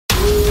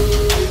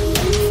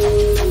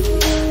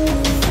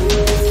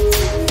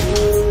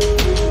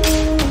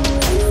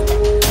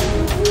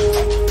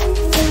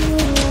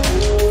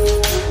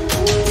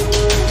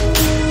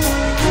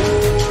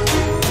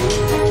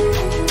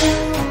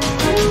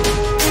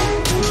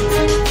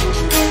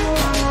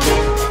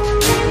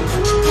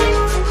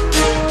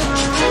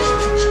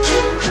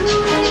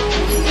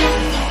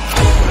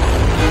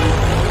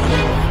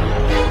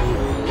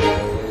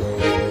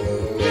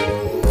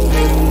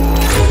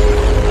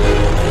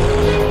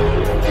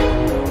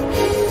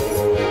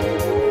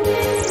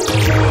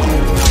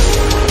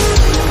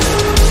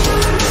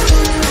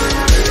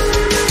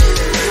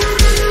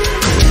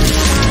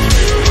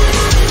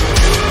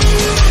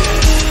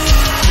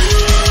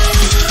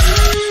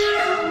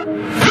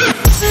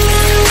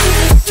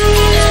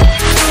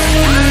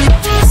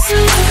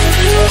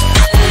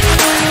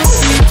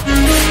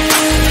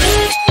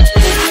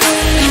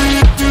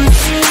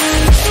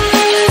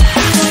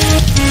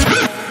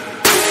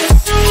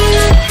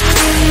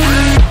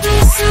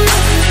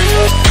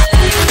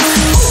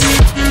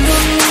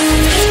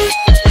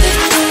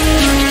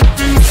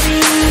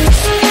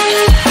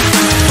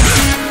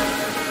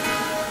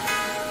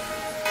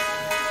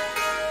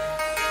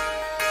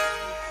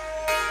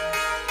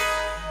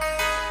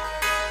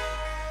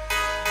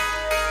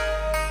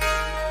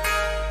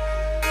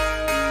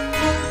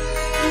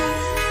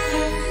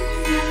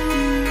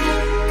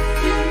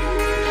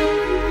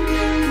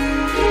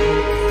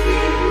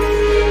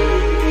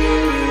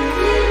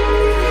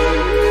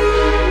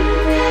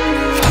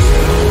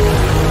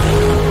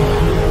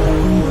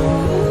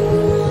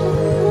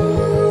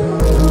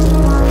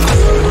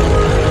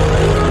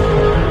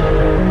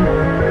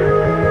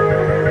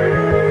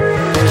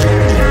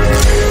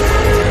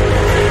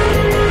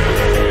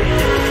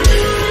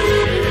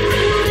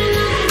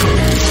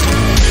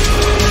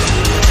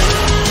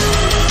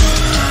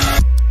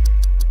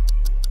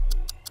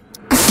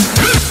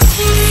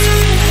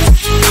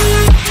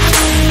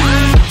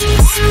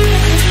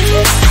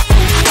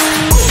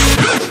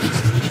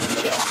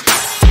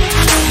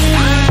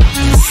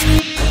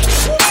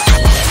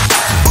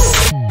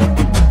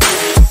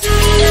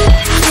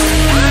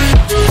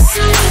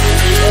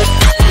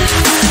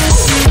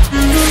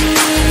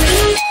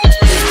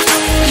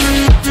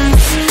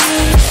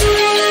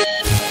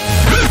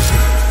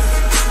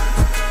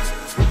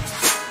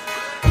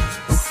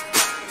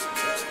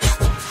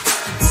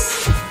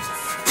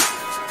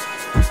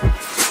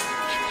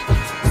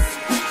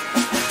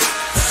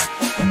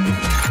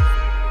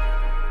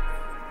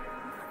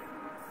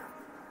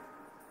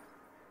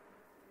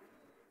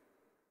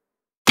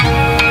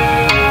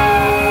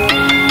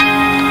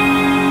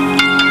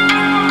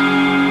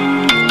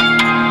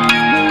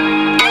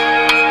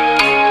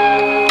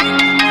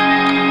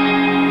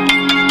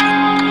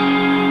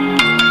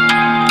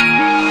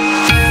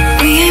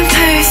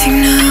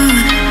nothing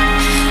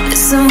new.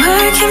 It's a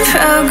work in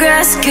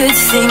progress, good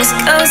things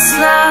go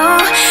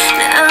slow.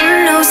 And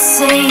I'm no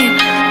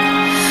saint,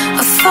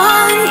 I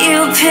fall and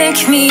you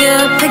pick me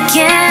up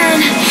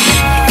again.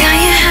 You got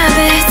your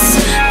habits,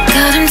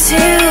 got them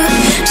too.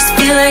 Just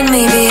feel like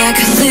maybe I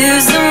could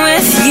lose them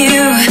with you.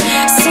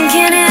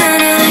 Sinking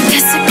in and I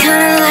guess I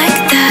kinda like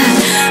that.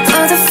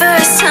 For the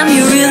first time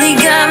you really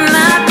got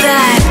my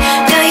back.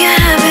 Got your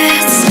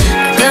habits,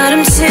 got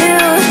them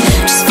too.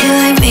 Just feel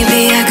like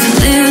maybe I could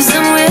lose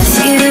them with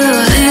you.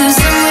 Lose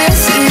them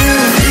with you,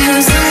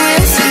 lose them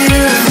with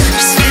you.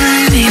 Just feel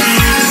like maybe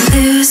I could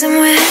lose them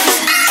with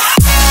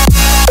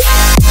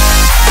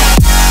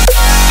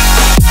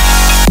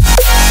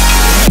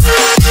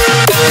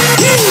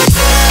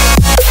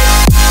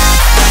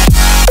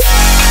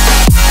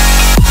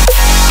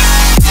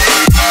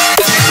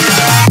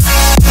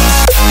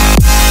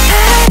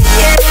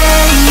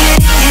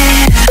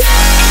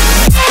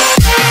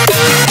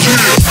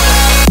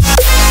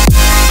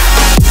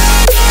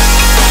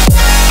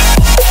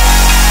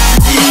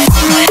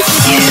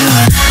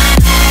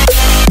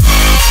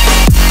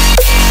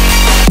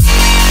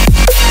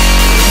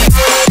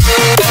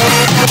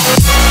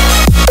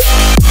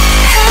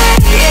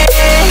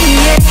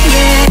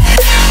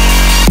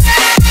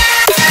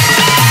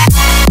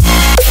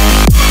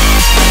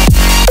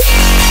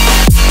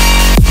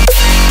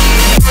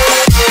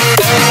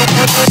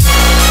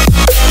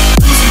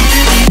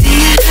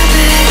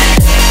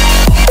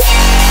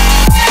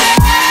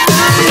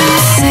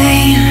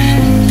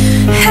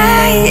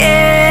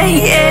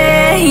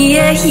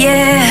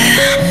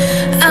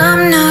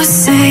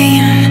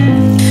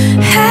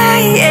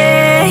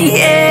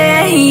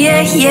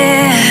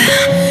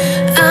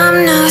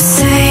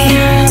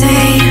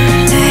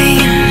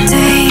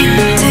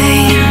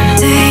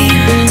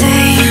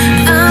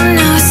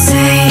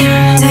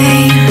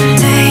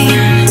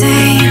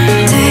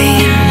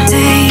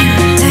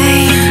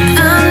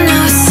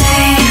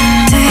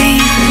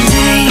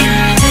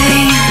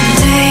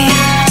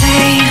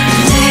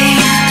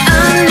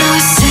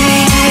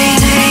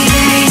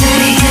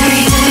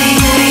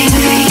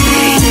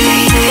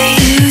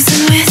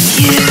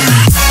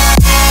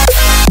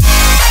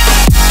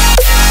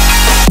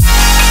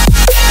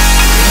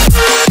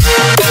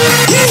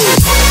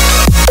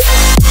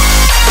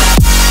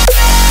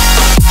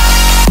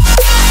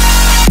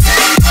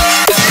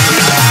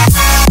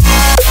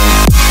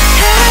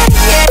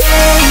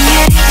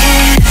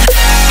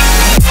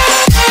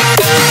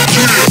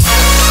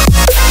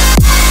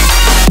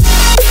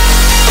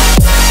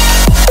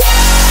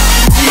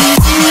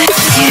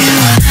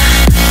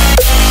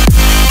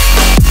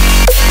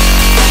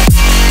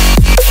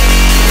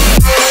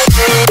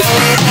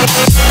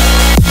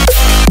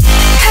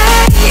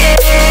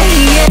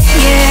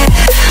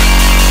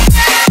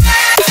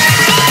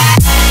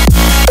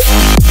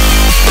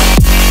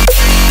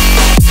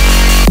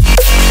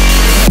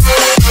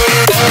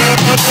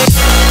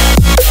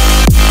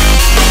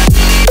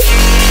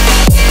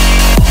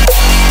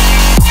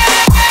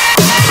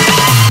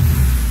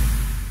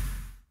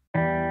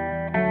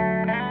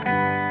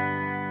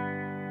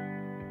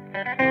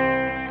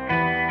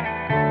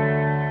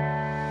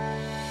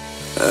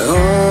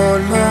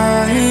on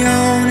my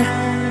own,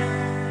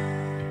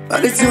 but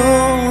I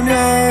don't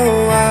know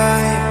why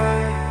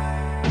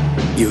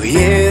you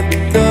hit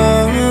the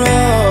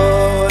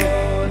road,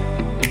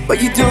 but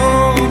you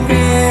don't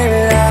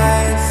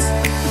realize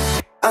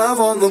I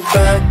won't look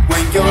back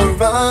when you're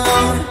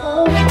around.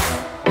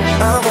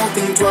 I won't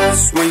think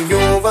twice when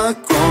you're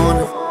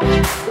gone.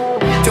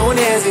 Don't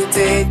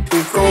hesitate to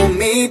call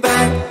me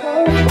back,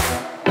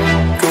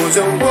 'cause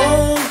I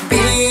won't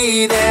be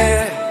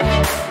there.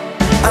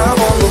 I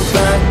won't look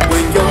back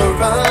when you're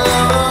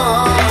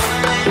around.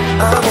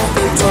 I won't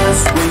think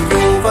twice when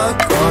you're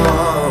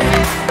gone.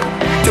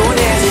 Don't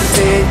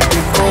hesitate to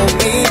call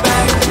me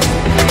back,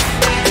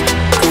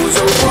 'cause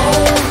I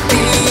won't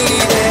be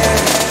there.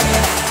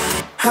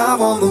 I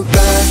won't look back.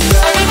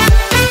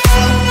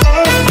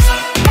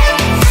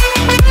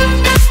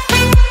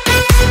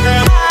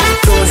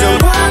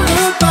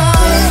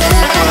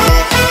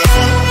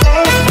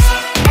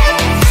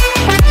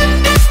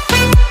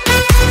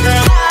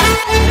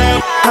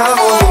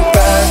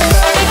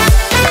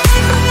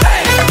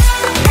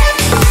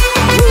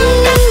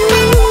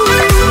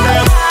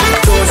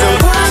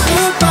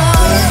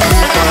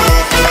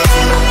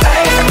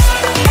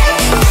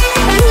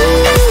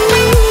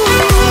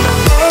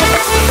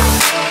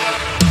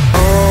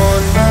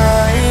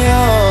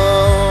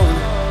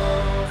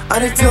 I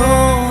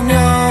don't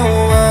know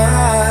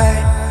why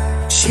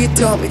she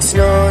told me it's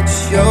not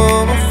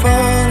your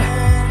fault,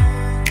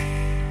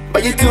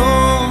 but you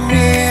don't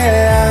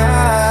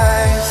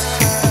realize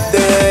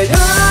that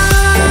I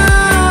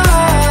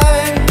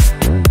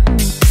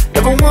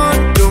never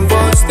wonder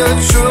what's the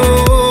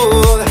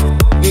truth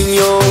in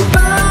your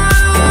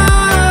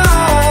eyes.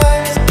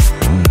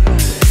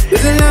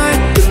 There's a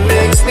light that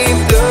makes me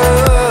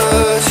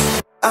blush.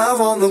 I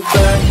won't look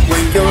back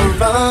when you're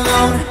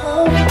around.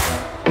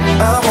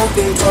 I won't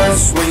think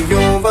twice when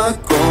you're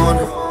gone.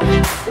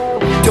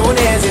 Don't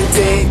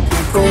hesitate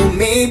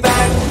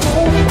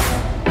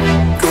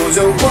 'cause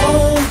I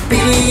won't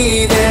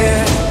be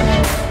there.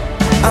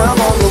 I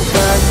won't look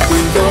back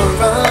when you're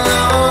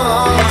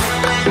around.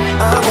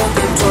 I won't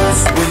think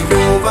twice when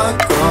you're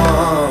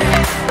gone.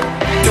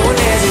 Don't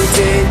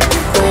hesitate to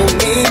call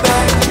me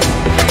back,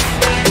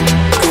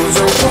 'cause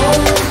I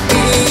won't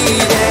be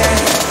there.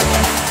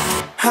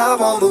 I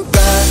won't look back.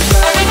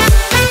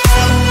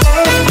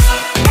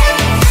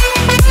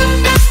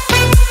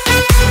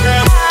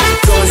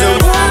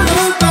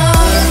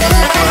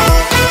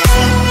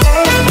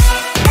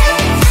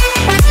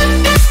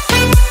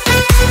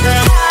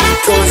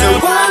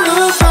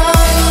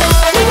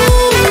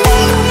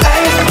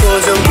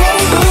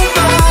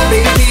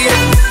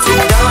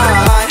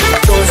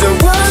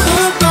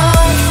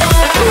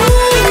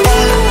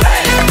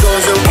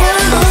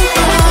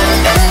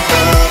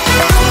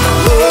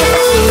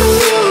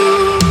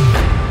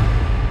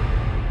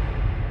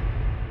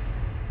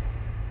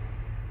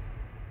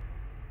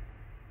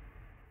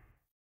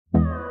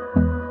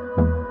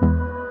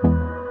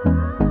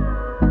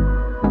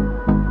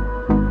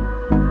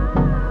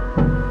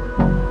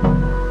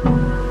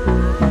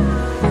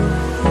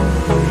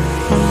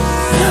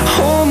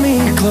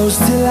 Close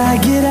till I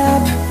get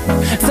up.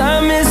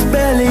 Time is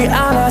barely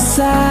on our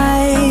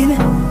side.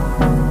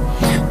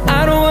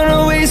 I don't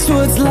wanna waste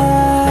what's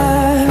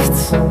left.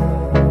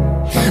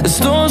 The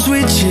storms we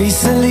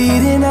chase are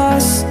leading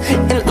us,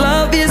 and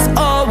love is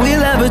all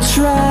we'll ever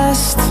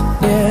trust.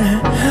 Yeah,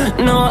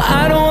 no,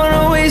 I don't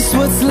wanna waste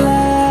what's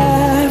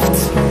left.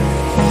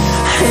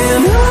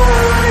 And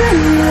on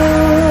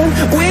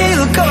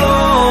we'll go,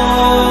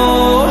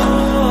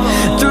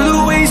 through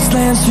the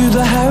wastelands, through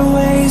the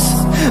highways,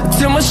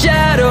 till my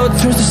shadow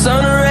turns to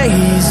sun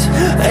rays.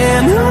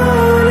 And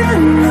on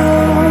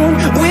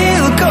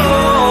we'll go,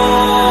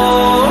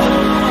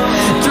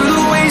 through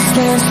the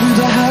wastelands, through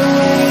the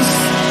highways,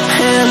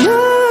 and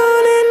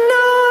on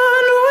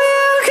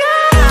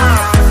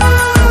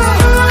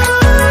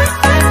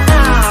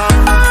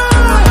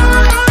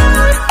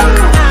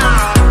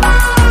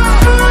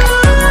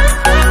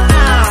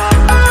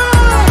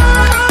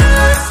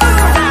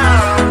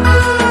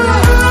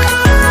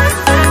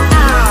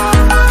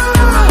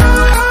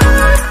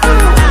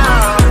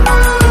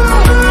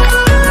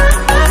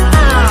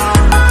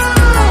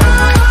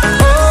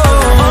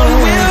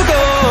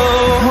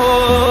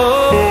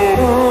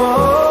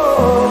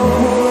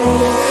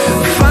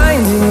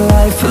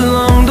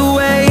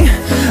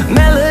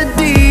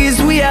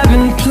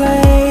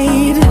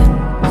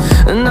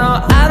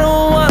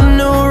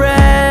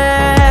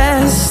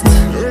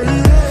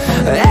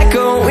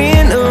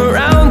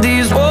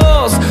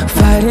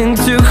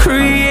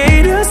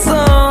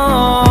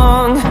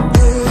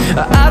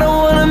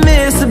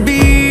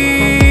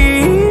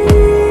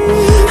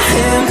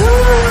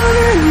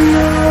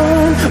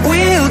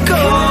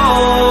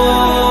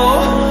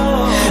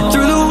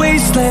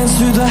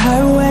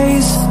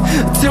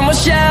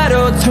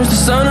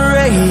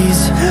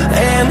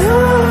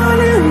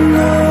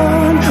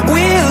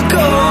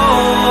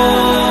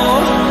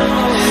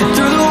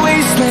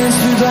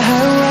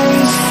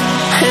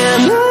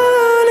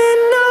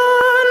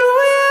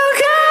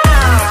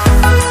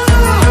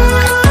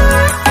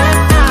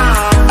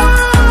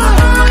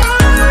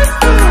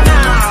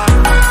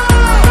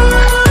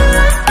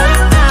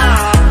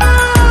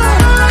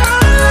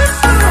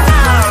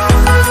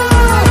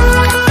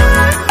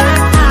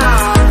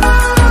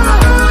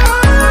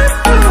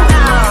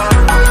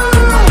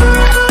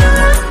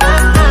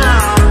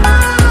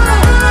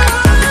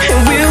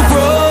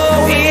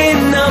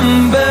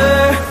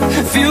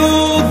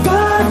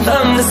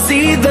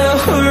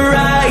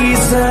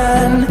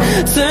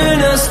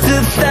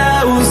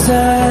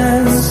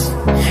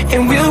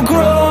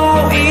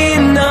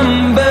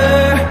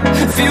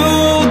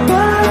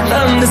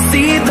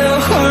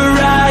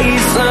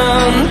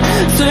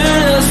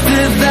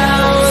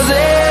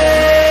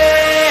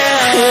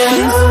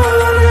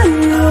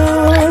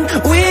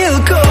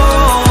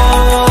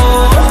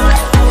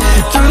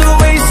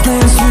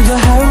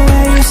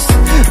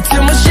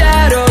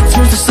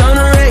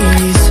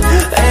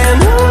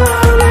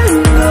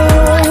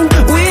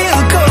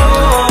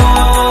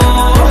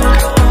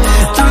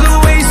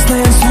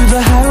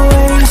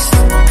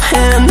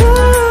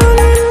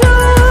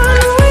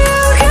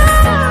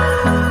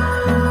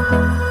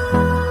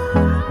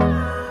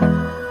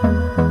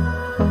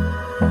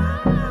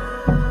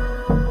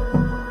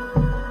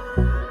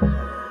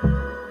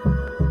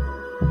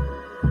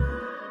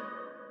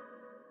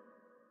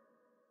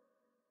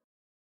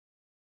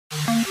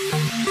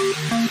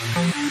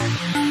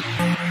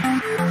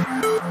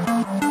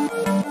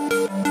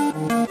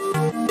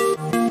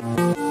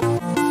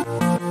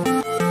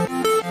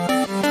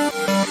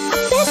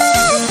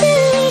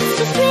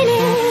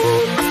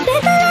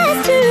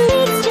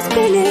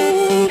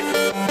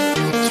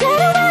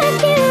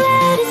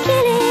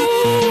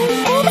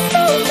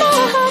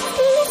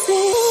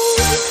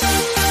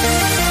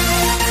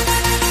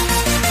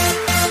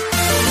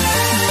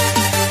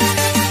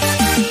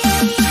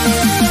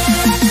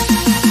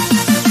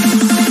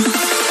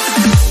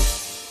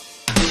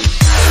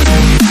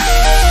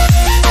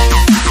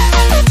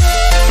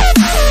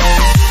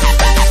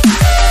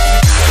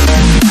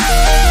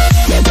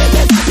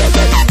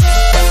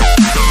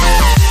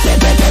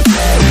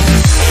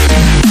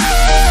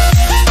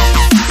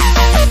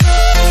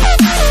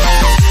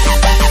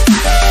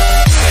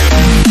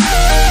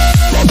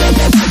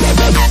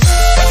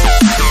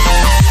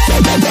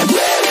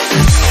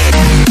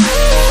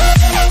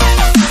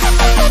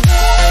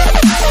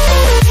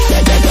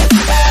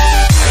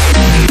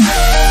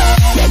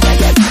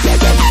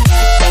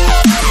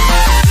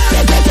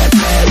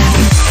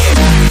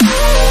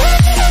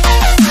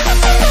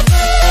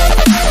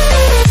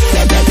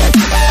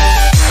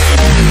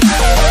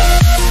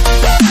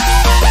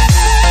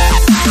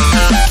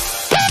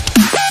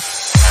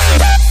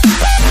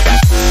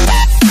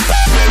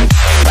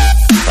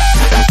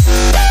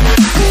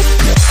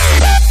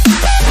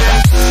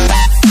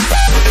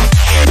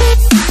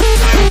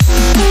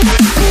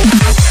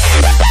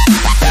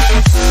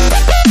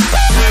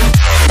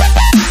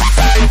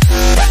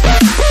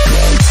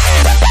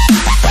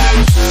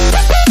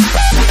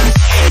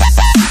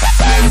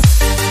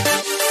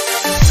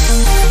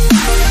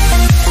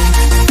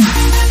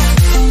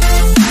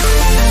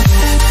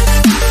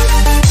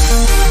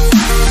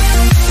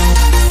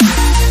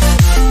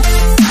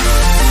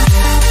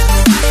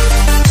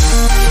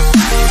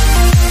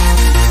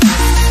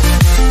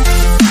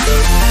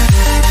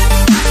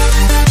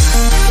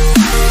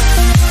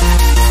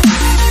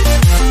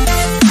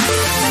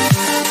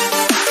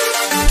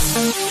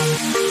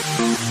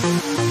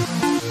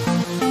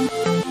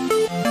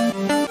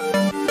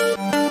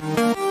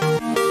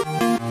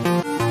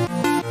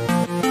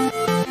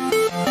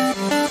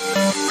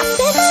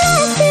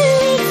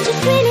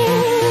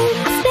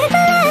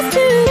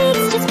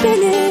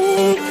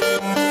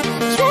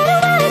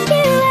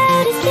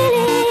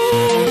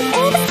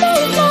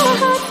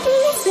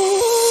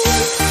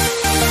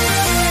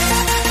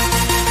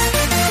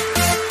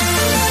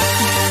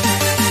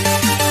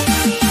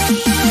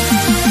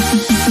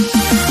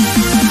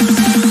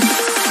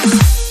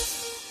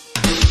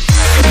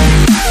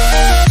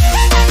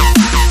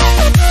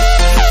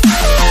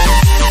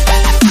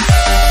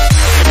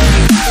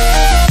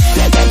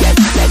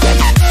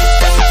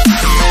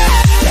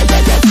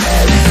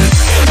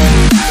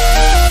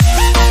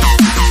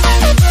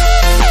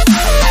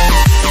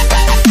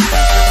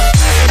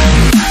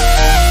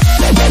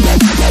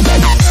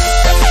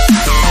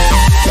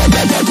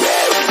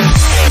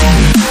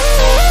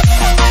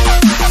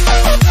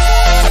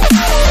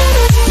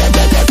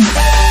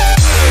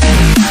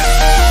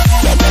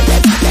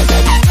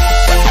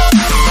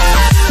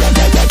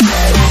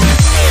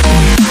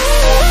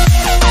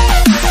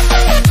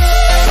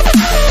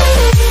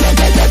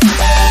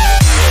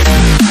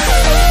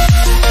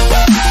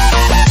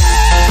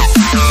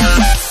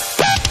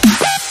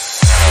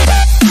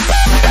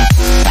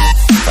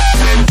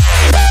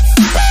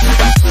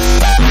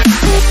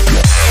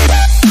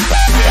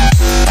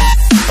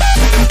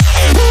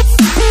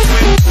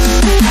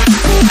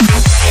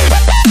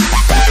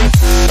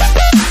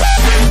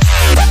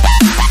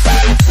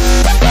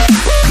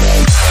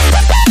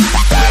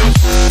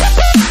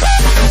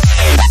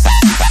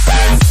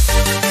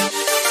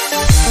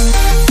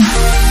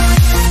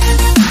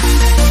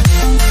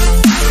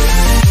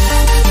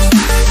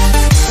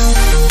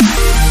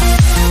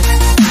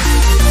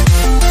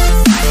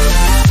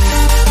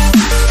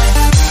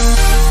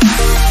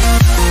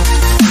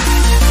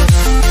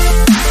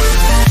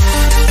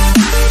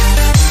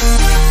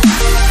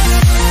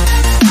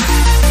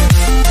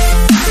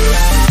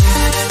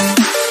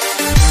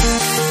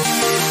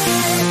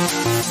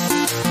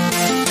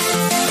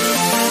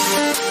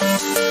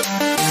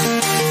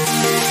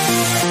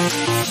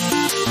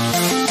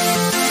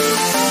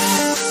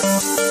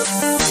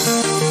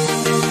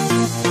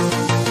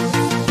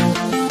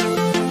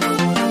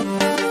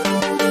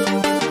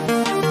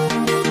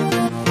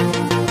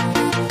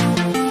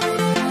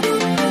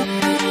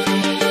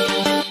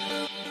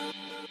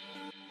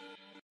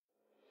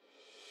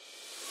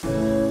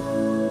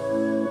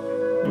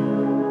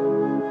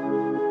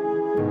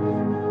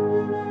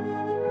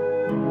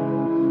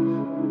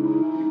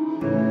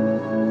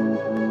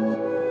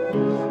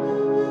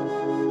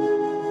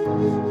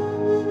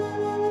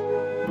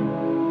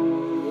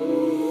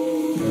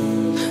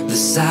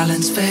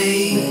Silence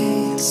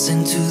fades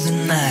into the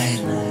night.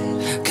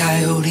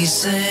 Coyotes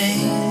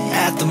sing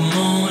at the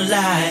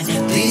moonlight.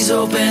 These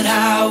open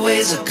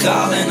highways are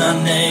calling our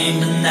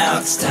name, and now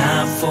it's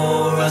time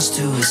for us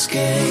to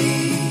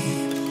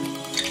escape.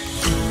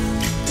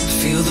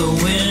 Feel the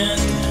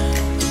wind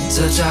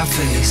touch our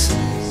face.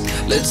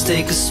 Let's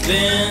take a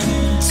spin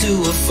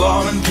to a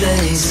foreign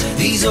place.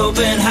 These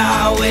open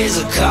highways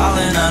are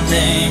calling our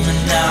name,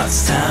 and now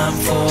it's time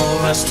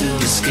for us to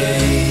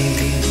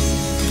escape.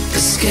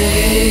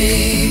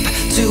 Escape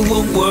to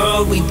a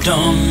world we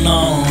don't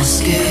know.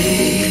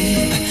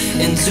 Escape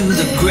into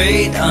the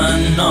great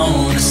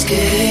unknown.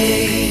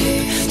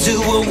 Escape to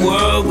a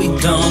world we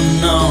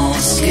don't know.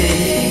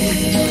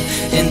 Escape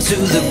into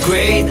the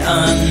great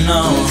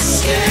unknown.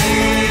 Escape.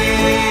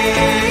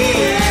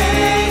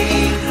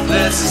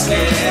 Let's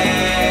escape.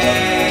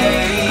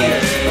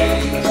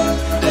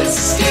 Let's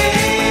escape.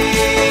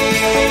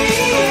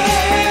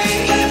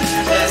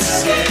 Let's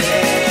escape.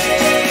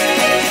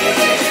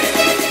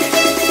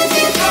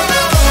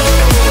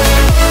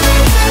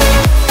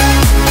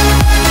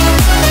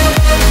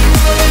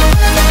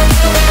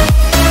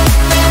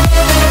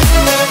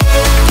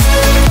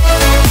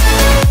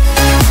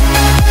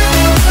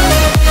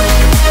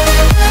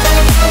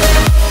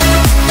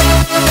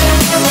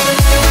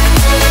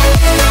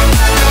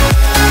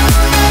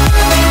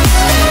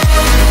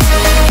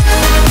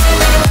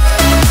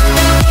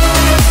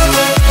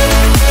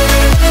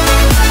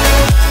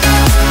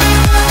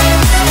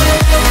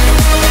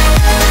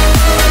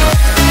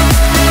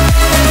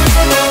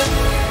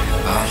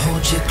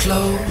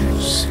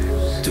 Close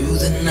through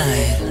the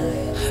night.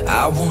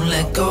 I won't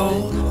let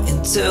go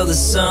until the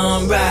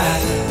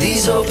sunrise.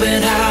 These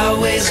open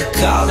highways are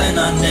calling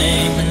our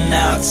name, and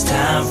now it's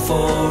time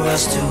for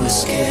us to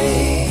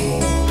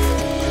escape.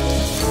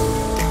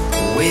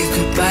 Wave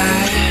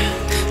goodbye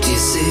to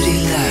your city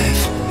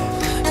life,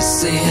 and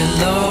say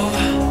hello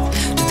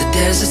to the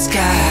desert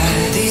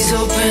sky. These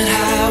open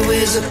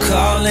highways are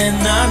calling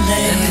our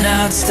name, and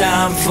now it's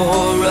time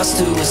for us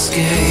to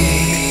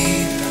escape.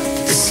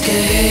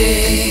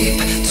 Escape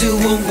to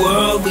a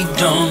world we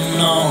don't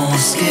know.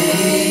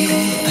 Escape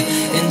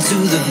into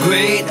the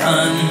great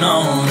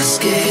unknown.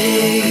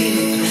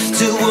 Escape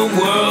to a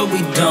world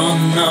we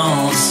don't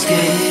know.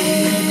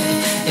 Escape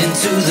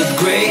into the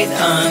great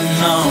unknown.